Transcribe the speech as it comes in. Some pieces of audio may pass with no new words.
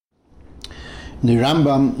The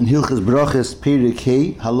Rambam in Hilchos Brachos Perek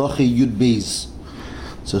Hey Halacha Yud Beis.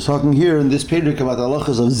 So it's talking here in this Perek about the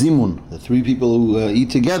halachas of Zimun, the three people who eat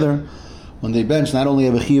together. When they bench, not only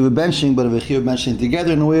have a chiyuv of benching, but have a chiyuv of benching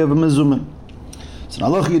together in the way of a mezuman. So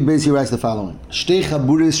in Halacha Yud Beis he writes the following: Shtei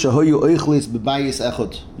chaburis shahoyu oichlis bebayis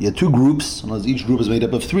echot. You have two groups, and each group is made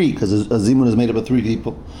up of three, because a Zimun is made up of three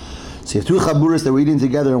people. So you have two chaburis that were eating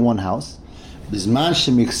together in one house. Bisman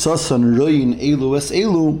shemiksosan royin elu es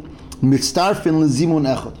elu. If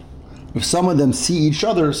some of them see each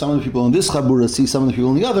other, some of the people in this chabura see some of the people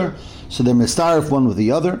in the other, so they're mistarif one with the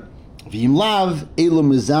other. If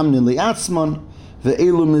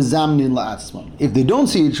they don't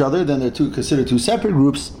see each other, then they're considered two separate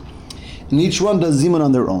groups, and each one does zimun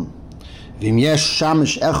on their own.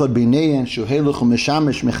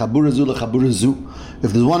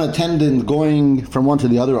 If there's one attendant going from one to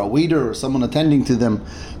the other, a waiter or someone attending to them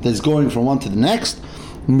that's going from one to the next,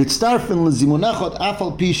 so that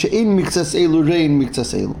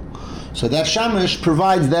shamish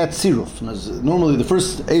provides that siruf. Normally the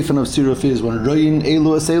first eifan of siruf is when royin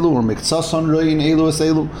elu aselu or miksason royin elu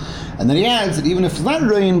aselu, and then he adds that even if it's not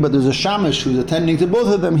royin, but there's a shamish who's attending to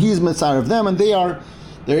both of them, he's mitzar of them, and they're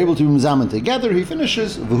able to be mizaman together. He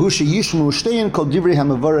finishes v'hu sheyishmu shtein kol divrei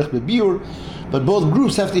hamavarech bebiur, but both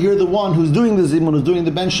groups have to hear the one who's doing the zimun, who's doing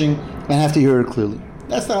the benching, and have to hear it clearly.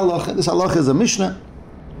 That's the halacha. This halacha is a mishnah.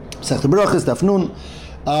 Sech Brachos Dafnun.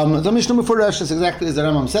 The Mishnah Meforesh is exactly as the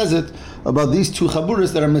Rambam says it about these two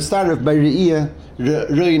chaburas that are mistaref by Re'iyah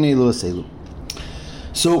Re'yin Elu Aselu.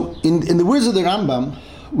 So in the words of the Rambam,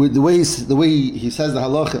 with the way he says the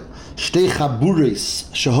halacha, Shtei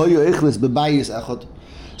chaburis shahoyu echles bebayis echad.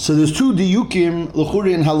 So there's two diyukim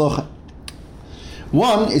l'churi in halacha.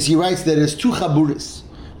 One is he writes that there's two chaburis,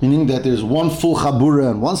 meaning that there's one full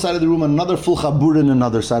chabura on one side of the room and another full chabura on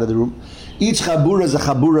another side of the room. Each chabura is a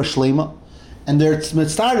chabura shlema, and they're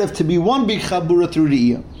mitzaref to be one big chabura through the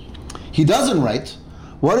ear. He doesn't write,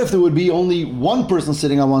 what if there would be only one person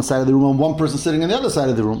sitting on one side of the room and one person sitting on the other side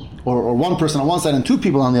of the room, or one person on one side and two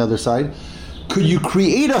people on the other side? Could you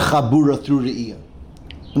create a chabura through the ear?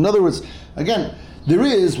 In other words, again, there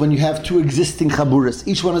is when you have two existing chaburas,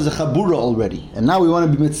 each one is a chabura already, and now we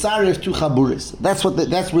want to be mitzaref two chaburas. That's where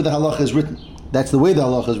the halacha is written. That's the way the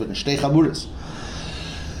halacha is written. Shtei chaburas.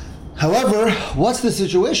 However, what's the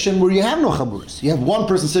situation where you have no chaburas? You have one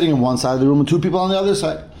person sitting on one side of the room and two people on the other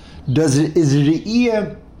side. Is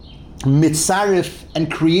Re'iyah mitzaref and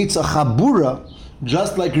creates a chabura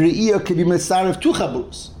just like Re'iyah could be mitzaref two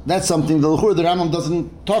chaburas? That's something the Rambam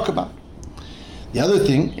doesn't talk about. The other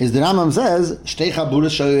thing is the Rambam says Shtei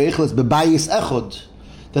chaburas shayoechles bebayis echod,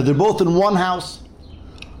 that they're both in one house.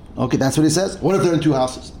 Okay, that's what he says. What if they're in two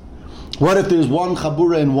houses? What if there's one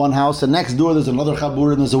chabura in one house, and next door there's another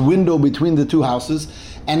chabura, and there's a window between the two houses,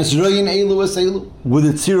 and it's royin elu eselu, with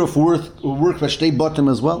its siruf work for shtei bottom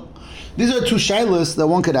as well? These are two shaylas that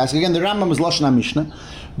one could ask. Again, the Rambam is Lashon HaMishnah,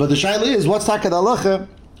 but the shayla is, what's takad halacha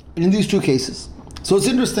in these two cases? So it's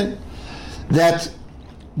interesting that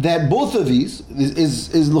both of these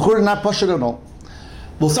is l'chur not pashut at all.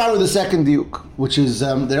 We'll start with the second diuk, which is, the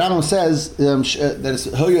Rambam says, that it's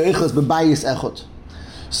hoyo echos bebayis echot.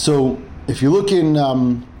 So if you look in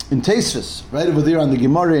Teisvis, right over there on the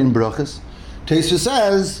Gemara in Brachos, Teisvis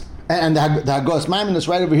says, and the Hagos Maimonides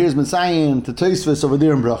right over here is Messiah to Teisvis over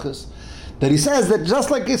there in Brachos, that he says that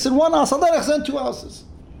just like it's in one house, it's in two houses.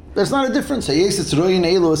 There's not a difference. Yes, it's royin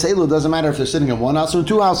elu elu. Doesn't matter if they're sitting in one house or in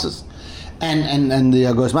two houses. And the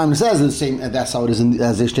Hagos Maimonides says the same. And that's how it is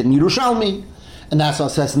as they state in Yerushalmi, and that's how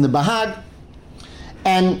it says in the Bahag.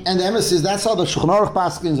 And the emes says that's how the Shulchan Aruch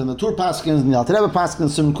paskins and the Tur paskins and the Alter Rebbe paskins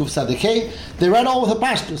Sim Kuf Sadekei, they write all with a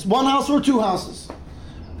pashtus, one house or two houses.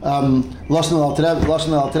 Lashon Alter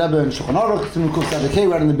Rebbe and Shulchan Aruch Sim Kuf Sadekei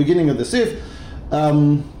right in the beginning of the Sif.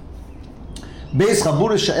 Beis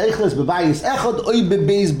Chabura She'echles Bebayis Echad Oy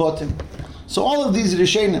Bebeis Botim. So all of these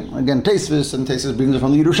Rishenim, again Teisvis, and Teisvis brings it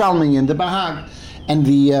from the Yerushalmi and the Bahag and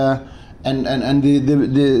the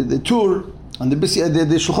Tur. And the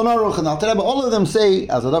Shulchan Aruch and Alter Rebbe, all of them say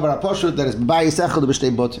as a davar hapashut that is b'bayis echad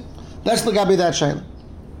b'shtei botim. That's legabi that shayla.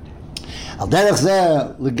 Al derech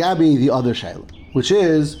zeh legabi the other shayla, which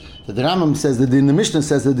is that the Rambam says that the Mishnah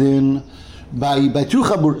says that by two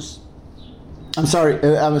chaburas. I'm sorry,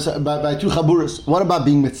 by two chaburas. What about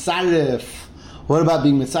being mitzaref? What about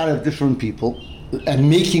being mitzaref different people and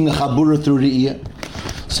making a chabura through Re'iyah?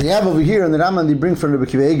 So you have over here in the Rambam, they bring from Rebbe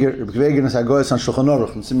Akiva Eiger is Hagoyes on Shulchan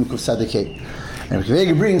Aruch and Simon Kuf Sadekei. And Rebbe Akiva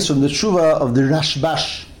Eiger brings from the Tshuva of the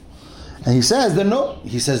Rashbash, and he says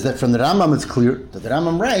that from the Rambam it's clear that the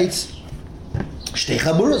Rambam writes Shtei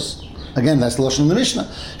chaburas. Again, that's the lashon of the Mishnah.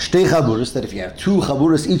 Shtei chaburas, that if you have two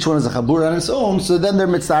chaburas, each one is a chabura on its own, so then they're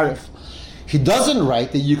mitzaref. He doesn't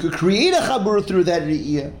write that you could create a chabura through that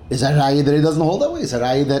re'iyah. Is that raya that he doesn't hold that way? Is that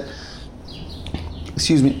raya that,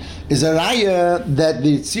 is a raya that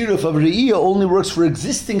the tziruf of re'iyah only works for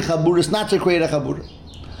existing chaburas, not to create a chabura?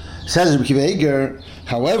 Says Rabbi Akiva Eiger,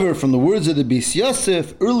 however, from the words of the Beis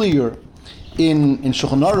Yosef earlier in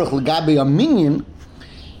Shulchan Aruch L'gabe a minyan,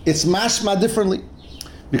 it's mashma differently.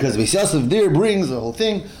 Because Beis Yosef there brings the whole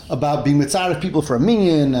thing about being mitzaref people for a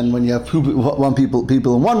minyan, and when you have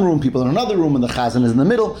people in one room, people in another room, and the chazan is in the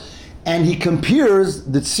middle, and he compares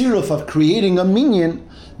the tziruf of creating a minyan,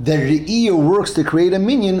 that re'iyah works to create a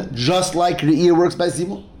minyan, just like re'iyah works by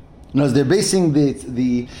zimun. Because they're basing the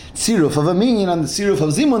tziruf of a minyan on the tziruf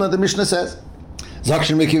of zimun that the Mishnah says. So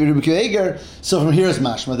from here is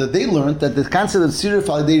mashma that they learned that the concept of tziruf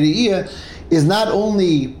al re'iyah is not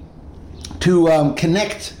only to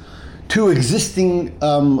connect two existing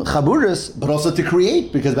chaburas, but also to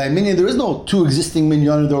create, because by a minyan there is no two existing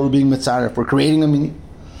minyan that are being mitzaref. We're creating a minyan.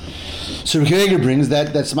 So Rabbi Akiva Eiger brings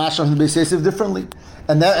that smash from the Beis Yosef differently,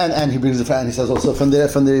 and he brings the fact, and he says also from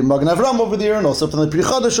the Magen Avram over there, and also from the Pri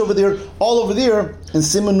Chodesh over there, all over there in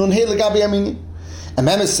Siman Nun Hey L'Gabi Aminyan. And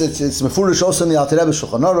then it's mefurish also in the Alter Rebbe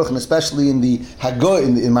Shulchan Aruch, and especially in the Haggoy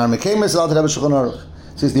in Mar Mekemes Alter Rebbe Shulchan Aruch.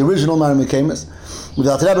 So it's the original Mar Mekemes. With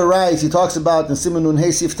the Alter Rebbe writes, he talks about in Siman Nun Hey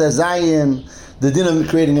Sifta Zayin the din of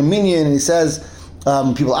creating a minyan, and he says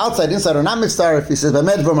people outside, inside are not mitzaref. He says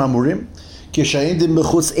B'med V'am Amurim K'sha'indim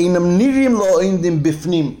b'chutz einam nirim lo eindim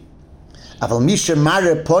bifnim. Aval mi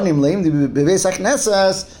shemare ponim leimdim b'beis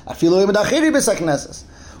haknesses afilu im dachiri b'beis haknesses.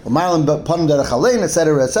 U'marlim ponim derech alein,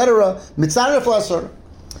 etc., etc. Mitzaref l'asor.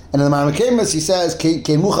 And in the Mar Mekemes he says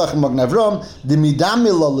Keimuchach Magen Avram the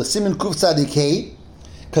midami lo l'simin kuf tzadik hey,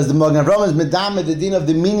 because the Magen Avram is midami the din of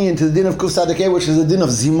the minyan to the din of kuf tzadik hey, which is the din of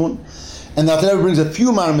zimun. And the Alter Rebbe brings a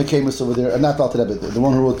few Mar Mekemes over there, not the Alter Rebbe, the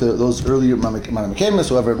one who wrote those earlier Mar Mekemes,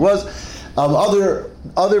 whoever it was. Other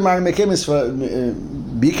Mar Mekemes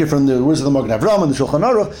Bikir from the words of the Magen Avram and the Shulchan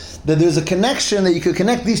Aruch, that there's a connection that you could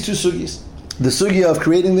connect these two sugis, the sugi of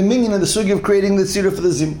creating the minyan and the sugi of creating the tziruf for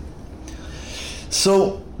the zim.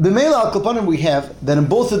 So the Meila al Kapanim we have that in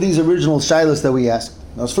both of these original shilas that we asked.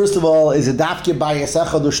 Now, first of all, is it dafke bayis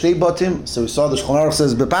echad or shnei batim? So we saw the Shulchan Aruch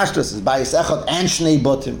says bepashtus is bayis echad and shnei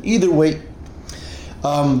batim. Either way.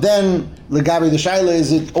 Then legabi the shaila,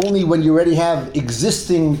 is it only when you already have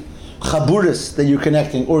existing chaburas that you're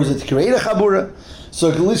connecting, or is it to create a chabura?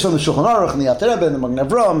 So at least from the Shulchan Aruch and the Alter Rebbe and the Magen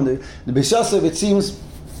Avram, the Beis Yosef, it seems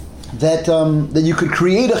that that you could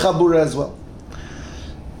create a chabura as well.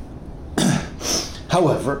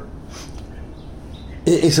 However,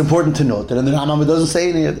 it's important to note that in the Rambam it doesn't say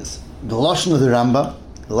any of this. The lashon of the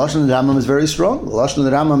Rambam is very strong. The lashon of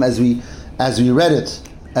the Rambam, as we read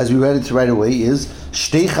it right away, is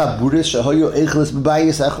shtei chaburas shehayu eichles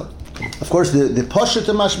b'bayis echad. Of course, the poshet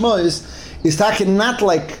to mashma is talking not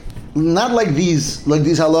like these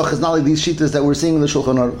halachas, not like these shitas that we're seeing in the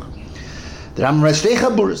Shulchan Aruch. The Rambam writes shtei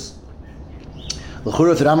chaburas.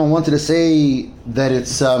 L'chura, if the Rambam wanted to say that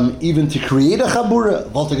it's even to create a chabura,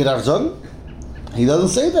 wollte gedacht sagen, he doesn't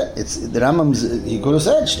say that. It's the Rambam. He could have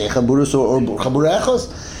said shtei chaburas or chabura echos.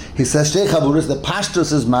 He says shtei chaburas. The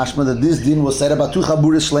pashtus is mashma that this din was said about two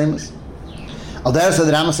chaburas shleimas. Al der said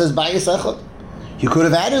the Rambam says bayis echad. He could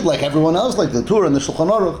have added like everyone else, like the Torah and the Shulchan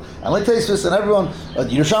Aruch, and like Tosfos and everyone,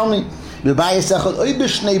 Yerushalmi, the bayis echad oy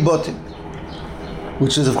b'shnei batim,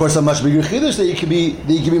 which is of course a much bigger chiddush that you could be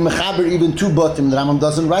mechaber even two batim. The Rambam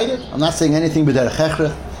doesn't write it. I'm not saying anything but derech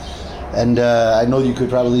hechrech, and I know you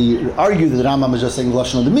could probably argue that the Rambam is just saying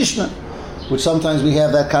lashon of the Mishnah, which sometimes we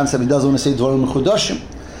have that concept. He doesn't want to say dvarim mechudashim,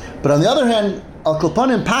 but on the other hand, al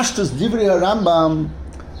kolpanim pashtus divrei Rambam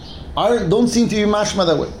don't seem to be mashma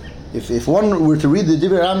that way. If one were to read the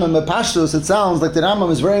Divrei Rambam Pashtos, it sounds like the Rambam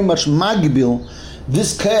is very much magbil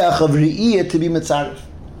this keach of re'iyah to be mitzaref.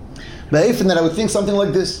 But if that I would think something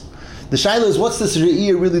like this. The shaila is, what's this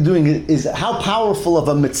re'iyah really doing? Is how powerful of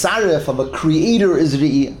a mitzaref, of a creator is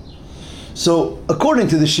re'iyah. So according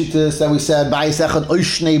to the shittas that we said, bayis echad oy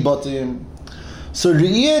shnei batim, so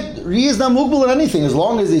re'iyah is not mugbal in anything. As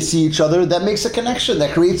long as they see each other, that makes a connection,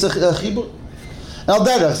 that creates a chibur. Al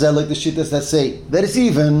derech zeh, like the shittas that say that it's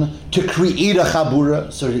even to create a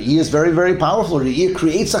chabura. So re'iyah is very, very powerful. Re'iyah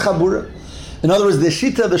creates a chabura. In other words, the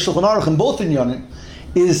shitta, the Shulchan Aruch, and both in Yonim,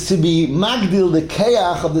 is to be magdil the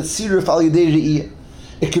keach of the tziruf al yedei re'iyah.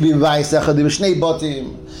 It could be bayis echad b'shnei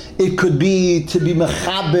batim. It could be to be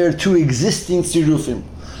mechaber to existing tzirufim,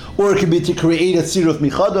 or it could be to create a tziruf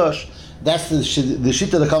michadash. That's the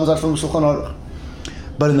shitta that comes out from the Shulchan Aruch.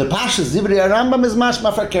 But in the Pashas, Divrei Rambam is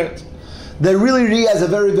mashma fakert. that really has a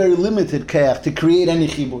very, very limited keach to create any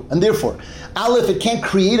chibur. And therefore, Aleph, it can't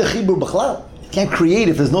create a chibur b'chlal. It can't create.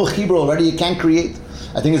 If there's no chibur already, it can't create.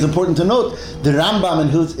 I think it's important to note, the Rambam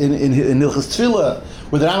in Hilchos Tefillah,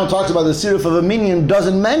 where the Rambam talks about the siruf of a minyan,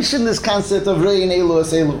 doesn't mention this concept of rei and elu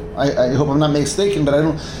as elu. I hope I'm not mistaken, but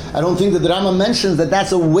I don't think that the Rambam mentions that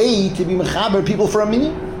that's a way to be mechaber people for a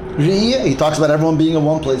minyan. Re'iyah, he talks about everyone being in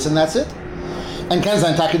one place, and that's it. And can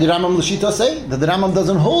Zayin Taka the Rambam L'shita say that the Rambam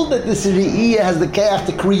doesn't hold that this re'iyah has the keach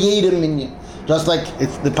to create a minyan. Just like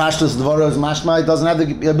it's the Pashtus Dvaros Mashma, it doesn't have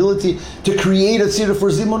the ability to create a siruf for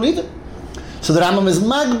zimun either. So the Rambam is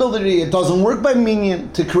magbel the re'iyah. It doesn't work by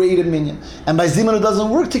minyan to create a minyan, and by zimun it doesn't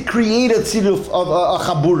work to create a tziruf of a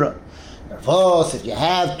chabura. If you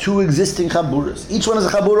have two existing chaburas, each one is a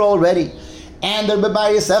chabura already, and they're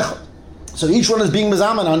bebayis echad, so each one is being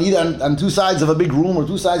mezaman on either on two sides of a big room or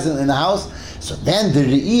two sides in the house. So then the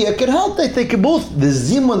re'iyah could help. They could both the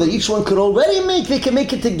zimun that each one could already make. They can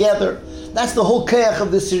make it together. That's the whole keach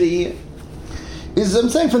of this re'iyah. Is I'm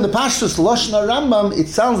saying from the Pashtus Lashon Rambam, it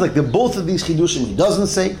sounds like that both of these chidushim he doesn't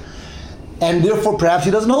say, and therefore perhaps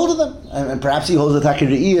he doesn't hold to them, and perhaps he holds that Taka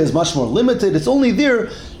Re'iyah is much more limited. It's only there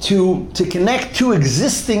to connect two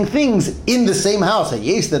existing things in the same house.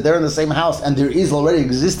 Yes, that they're in the same house, and there is already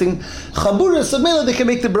existing chabura. So maybe they can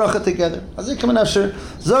make the bracha together. As they come in after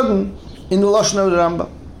Zogen in the Lashon Rambam.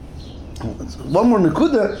 One more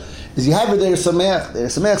nekuda is you have it there Sameach. There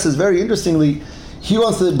Sameach says very interestingly. He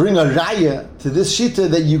wants to bring a raya to this shita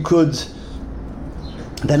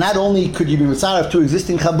that not only could you be mitzaref two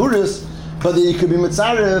existing chaburas, but that you could be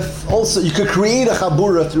mitzaref also, you could create a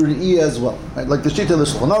chabura through the as well. Right? Like the shita of the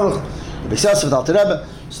Shulchan Aruch, the Beis Yosef, the Alter Rebbe.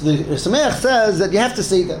 So the Sameach says that you have to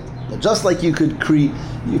say that just like you could be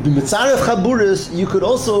mitzaref chaburas, you could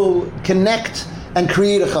also connect and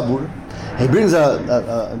create a chabura. He brings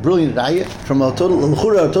a brilliant raya from a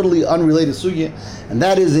totally unrelated sugya, and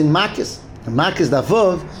that is in Makis. In Makis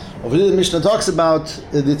Davov, over there the Mishnah talks about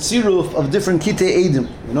the tziruf of different kitei edim.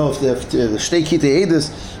 You know, if the shtei kitei edus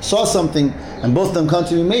saw something and both of them come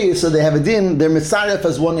to be made, so they have a din, they're mitzaref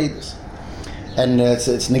as one edus. And it's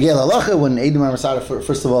negel halacha when edim are mitzaref.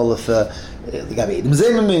 First of all, if the gabi edim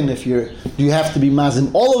zemamin, if you have to be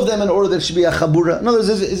mazim all of them in order that it should be a chabura. In other words,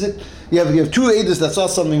 is it you have two edus that saw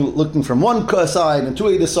something looking from one side and two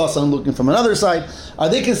edus saw something looking from another side? Are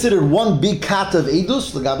they considered one big kat of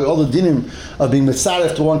edus, all the dinim of being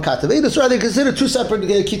mitzaref to one kat of edus, or are they considered two separate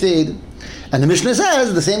kitei edim? And the Mishnah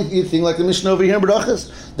says the same thing like the Mishnah over here in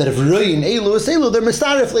Brachos, that if roi and elu is elu, they're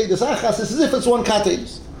mitzaref leidus achas. It's as if it's one kat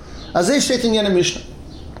edus. As they state in Yana Mishnah.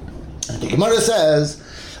 And the Gemara says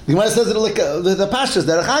that like the Pashas,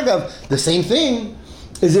 the Rechagav, the same thing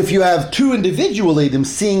is if you have two individual edim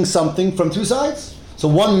seeing something from two sides. So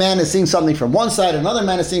one man is seeing something from one side, another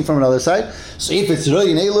man is seeing from another side. So if it's roi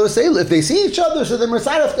and elu is elu, if they see each other, so they're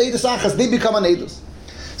mitzaref leidus achas, they become an edus.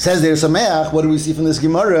 Says there Sameach, what do we see from this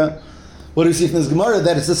Gemara? That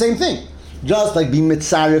it's the same thing. Just like being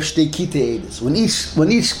mitzaref shtei kitei edus.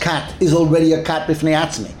 When each kat is already a kat b'fnei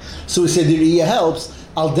atzmei. So we say the re'iyah helps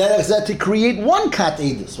al derech zeh to create one kat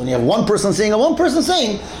edus. When you have one person saying and one person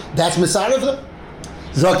saying, that's mitzaref them.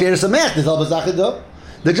 Zok der Sameach, the Zalbazachid.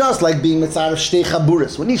 They're just like being mitzaref shtei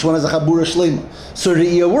chaburas. When each one has a chabura shlema. So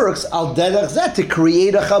re'iyah works al derech zeh to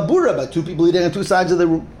create a chabura by two people eating on two sides of the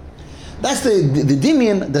room. That's the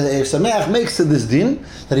dimion that Sameach makes to this din,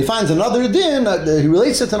 that he finds another din, he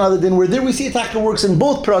relates it to another din, where there we see it works in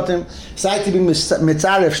both pratim, side to be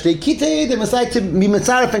mitzaref shtei kitei edim, side to be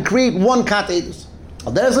mitzaref and create one kat edus.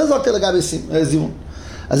 There's a zok telagabi zimun.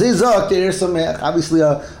 As a zok there Sameach, obviously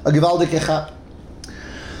a givaldik echad.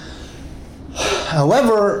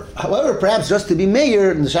 However, perhaps just to be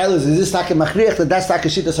mayor, the shaila is this taka machriach that that's taka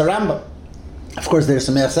shitas Rambam. Of course, there's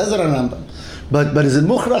Sameach says it on Rambam. But is it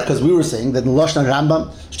muchrach? Because we were saying that in Lashon Rambam,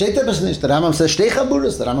 steht nicht. The Rambam says shtei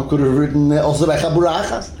chaburas. The Rambam could have written also by chabura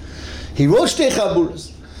achas. He wrote shtei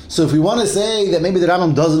chaburas. So if we want to say that maybe the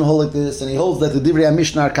Rambam doesn't hold like this, and he holds that the Divrei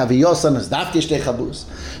HaMishnah are kaviyosan as dafke shtei chaburas.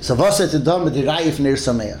 So what's it to done with the Rayif Ner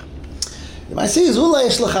Sameach? You might say is ulay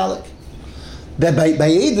shlachalik. That by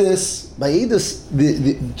Edis,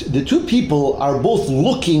 the two people are both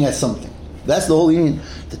looking at something. That's the whole union.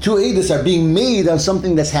 The two Edis are being made on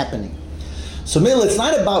something that's happening. So Mela, it's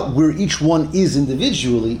not about where each one is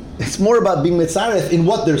individually, it's more about being mitzaref in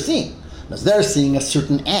what they're seeing. As they're seeing a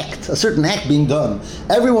certain act being done.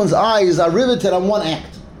 Everyone's eyes are riveted on one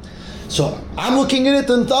act. So I'm looking at it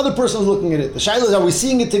and the other person's looking at it. The shaila is, are we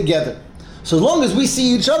seeing it together? So as long as we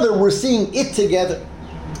see each other, we're seeing it together.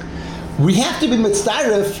 We have to be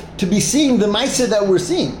mitzaref to be seeing the ma'aseh that we're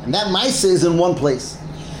seeing. And that ma'aseh is in one place.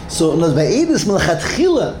 So by Eidus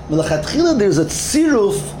Melachatchila, there's a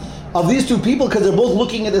tziruf of these two people because they're both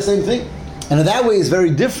looking at the same thing. And in that way is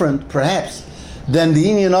very different, perhaps, than the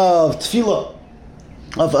union of tefillah,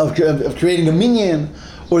 of creating a minyan,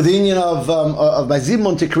 or the union of by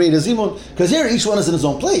zimun to create a zimun, because here each one is in his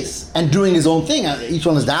own place and doing his own thing. Each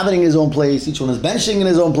one is davening in his own place, each one is benching in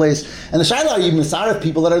his own place. And the shayla, are you misaref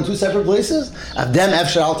people that are in two separate places? Avdem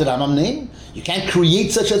efshar al tedamam neim. You can't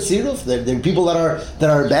create such a tziruf. There are people that are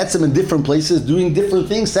betzim in different places, doing different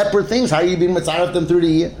things, separate things. How are you being mitzaref them through the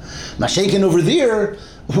year? Mashenkin over there,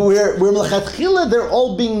 where mlechatchila they're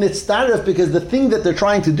all being nitzaref because the thing that they're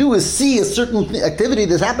trying to do is see a certain activity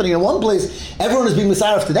that's happening in one place. Everyone is being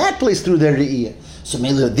mitzaref to that place through their re'iyah. So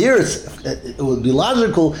maybe there it would be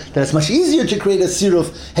logical that it's much easier to create a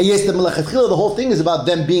tziruf. Hey, yes, the mlechatchila, the whole thing is about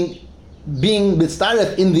them being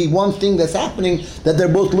mitzaref in the one thing that's happening that they're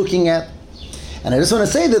both looking at. And I just want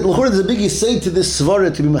to say that L'chur, there's a big yisay to this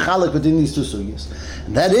svara to be mechalek between these two sugyas.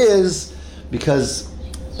 And that is because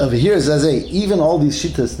over here, Zazay, even all these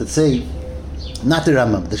shittas that say, not the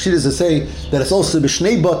Rambam, the shittas that say that it's also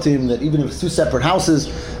b'shnei batim, that even if it's two separate houses,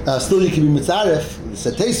 still you can be mitzaref, the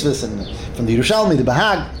Teisvis, and from the Yerushalmi, the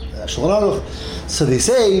Bahag, Shulchan Aruch. So they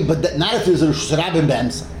say, but that, not if there's a Rosh Hashanah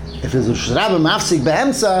be'emsa. If there's a Rosh Hashanah mafsik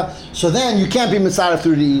be'emsa, so then you can't be mitzaref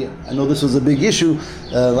through the year. I know this was a big issue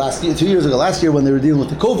last year, 2 years ago, last year when they were dealing with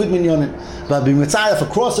the COVID minyanim, but being mitzaref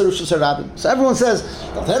across the Rosh Hashanah. So everyone says,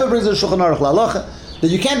 the Rebbe brings the Shulchan Aruch la'alocha, that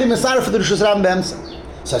you can't be mitzaref for the Rosh Hashanah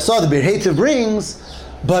be'emsa. So I saw the Bir Hativ brings,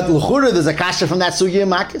 but l'chura there's a kasha from that sugya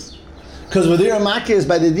makis, because with there makis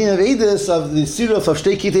by the din of edus of the siruf of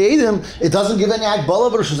shtei kitei edim, it doesn't give any akbala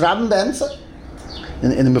of Rosh Hashanah be'emsa.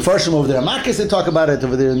 In the Mefarshim over there, Makis, they talk about it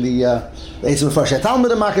over there in the Eis Mefarshim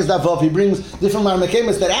Talmud, Makis Davav, he brings different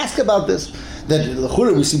Marmakemis that ask about this. That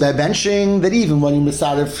l'chura we see by benching that even when you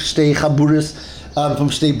misaref shtei chaburis from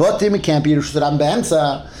shtei botim, it can't be Rosh Hashanah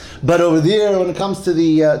be'emsa. But over there, when it comes to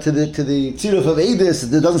the tziruf of edus,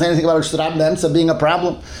 it doesn't say anything about Rosh Hashanah be'emsa being a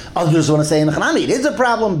problem. Others want to say in the Chanani it is a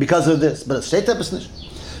problem because of this, but it's shtei tepesnish.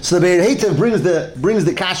 So the Be'er Hativ brings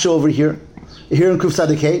the kasha over here in Kuf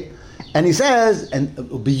Sadikei. And he says, and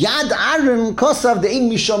b'yad Aaron kosav de'in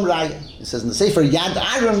mishom raya. He says in the Sefer Yad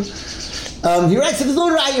Aaron, he writes that there's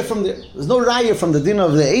no raya from there. There's no raya from the din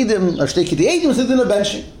of the edim or shtei kitei edim to the din of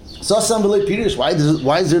benching. So some b'lei pirish. Why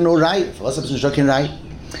is there no raya? For us, it's shokin raya.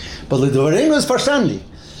 But l'dvareinu is farshandi,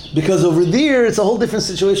 because over there it's a whole different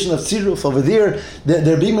situation of tziruf. Over there,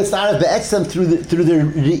 they're being mitzaref be'etzem through their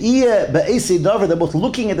re'iyah be'esei davar. They're both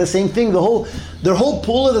looking at the same thing. Their whole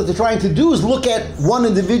pula that they're trying to do is look at one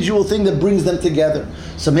individual thing that brings them together.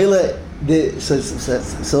 So mele,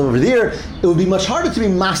 so over there, it would be much harder to be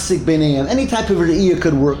masik b'neihem. Any type of re'iyah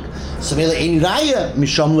could work. So mele ein raya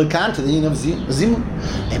misham lekan to the yin of zimun.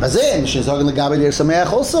 Ebazeh mishin zogen legabe der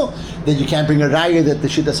sameach also that you can't bring a raya that the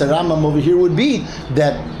shittas Rambam over here would be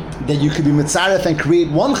that you could be mitzaref and create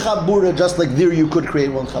one chabura just like there you could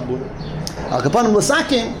create one chabura. Al kapanim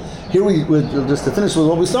l'sakim. Here we just to finish with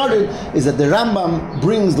what we started is that the Rambam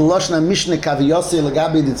brings the Lashon Mishneh Kaviyase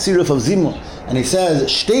Lagabe the Tziruf of Zimun, and he says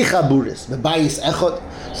Shtei Chaburis Bebayis Echot.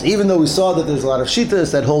 So even though we saw that there's a lot of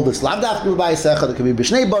shittas that hold this lav dafke Bebayis Echot, it could be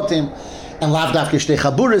B'shnei Botim, and lav dafke Shtei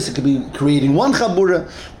Chaburis, it could be creating one Chabura.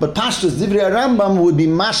 But Pashtus Divrei Rambam would be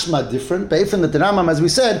mashma different. Be'efin that the Rambam, as we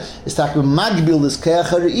said, is talking magbil this Keach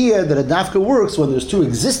HaRe'iyah that a dafke works when there's two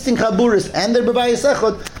existing Chaburis and their Bebayis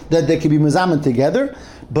Echot that they can be mezamen together.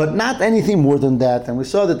 But not anything more than that. And we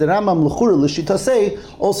saw that the Rambam l'chura l'shita say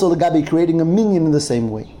also l'gabi creating a minyan in the same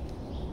way.